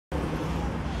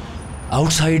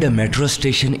Outside a metro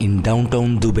station in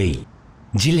downtown Dubai,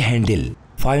 Jill Hiendl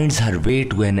finds her way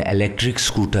to an electric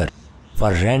scooter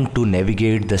for rent to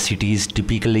navigate the city's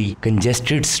typically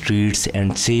congested streets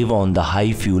and save on the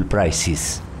high fuel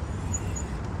prices.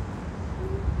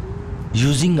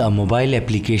 Using a mobile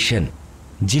application,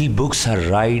 Jill books her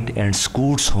ride and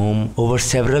scoots home over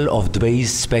several of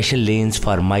Dubai's special lanes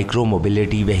for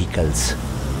micromobility vehicles.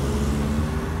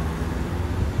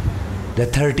 The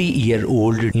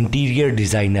 30-year-old interior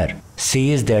designer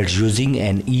says that using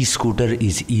an e-scooter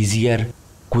is easier,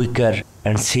 quicker,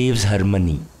 and saves her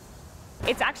money.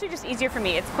 It's actually just easier for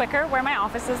me. It's quicker where my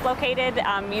office is located.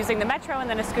 Using the metro and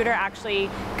then a scooter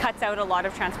actually cuts out a lot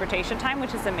of transportation time,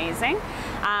 which is amazing.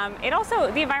 It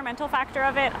also, the environmental factor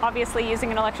of it, obviously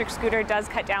using an electric scooter does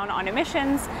cut down on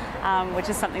emissions, which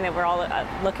is something that we're all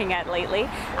looking at lately.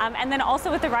 And then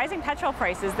also with the rising petrol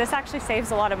prices, this actually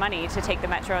saves a lot of money to take the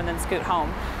metro and then scoot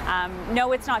home.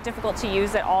 No, it's not difficult to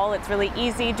use at all. It's really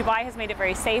easy. Dubai has made it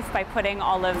very safe by putting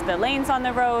all of the lanes on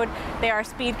the road. They are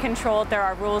speed controlled. There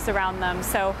are rules around them.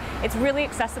 So it's really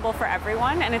accessible for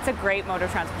everyone, and it's a great mode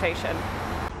of transportation.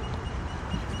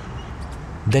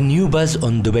 The new buzz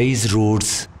on Dubai's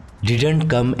roads didn't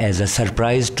come as a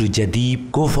surprise to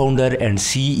Jadeep, co-founder and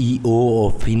CEO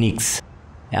of FENIX,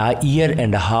 a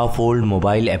year-and-a-half-old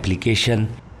mobile application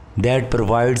that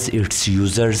provides its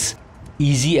users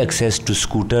easy access to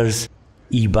scooters,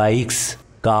 e-bikes,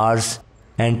 cars,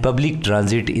 and public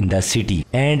transit in the city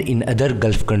and in other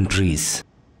Gulf countries.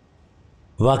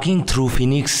 Walking through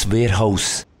FENIX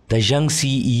warehouse, the young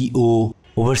CEO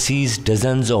oversees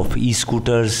dozens of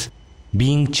e-scooters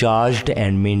being charged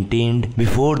and maintained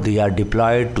before they are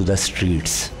deployed to the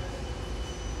streets.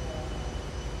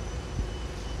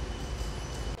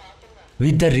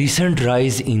 With the recent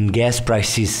rise in gas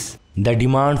prices, the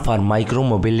demand for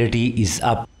micromobility is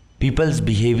up. People's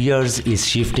behaviors is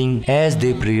shifting as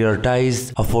they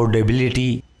prioritize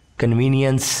affordability,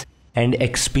 convenience, and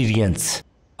experience,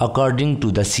 according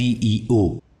to the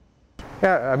CEO.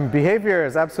 Yeah, behavior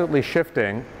is absolutely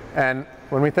shifting, and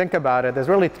when we think about it, there's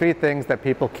really three things that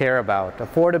people care about: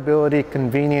 affordability,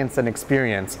 convenience, and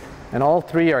experience. And all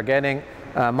three are getting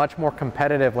much more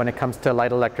competitive when it comes to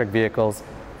light electric vehicles,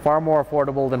 far more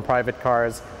affordable than private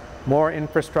cars, more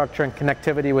infrastructure and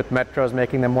connectivity with metros,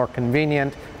 making them more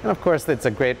convenient, and of course it's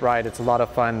a great ride, it's a lot of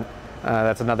fun.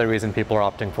 That's another reason people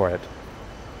are opting for it.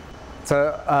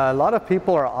 So a lot of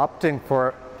people are opting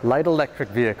for light electric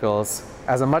vehicles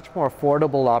as a much more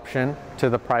affordable option to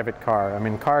the private car. I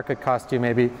mean, car could cost you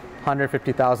maybe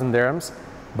 150,000 dirhams.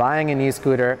 Buying an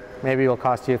e-scooter maybe will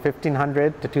cost you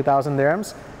 1,500 to 2,000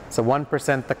 dirhams. So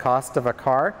 1% the cost of a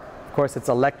car. Of course, it's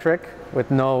electric with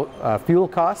no fuel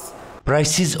costs.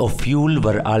 Prices of fuel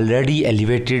were already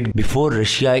elevated before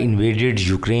Russia invaded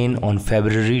Ukraine on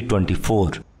February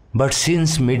 24. But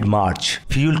since mid-March,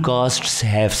 fuel costs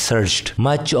have surged,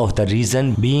 much of the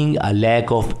reason being a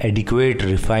lack of adequate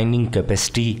refining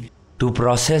capacity to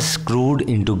process crude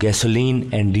into gasoline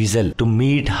and diesel to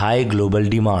meet high global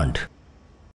demand.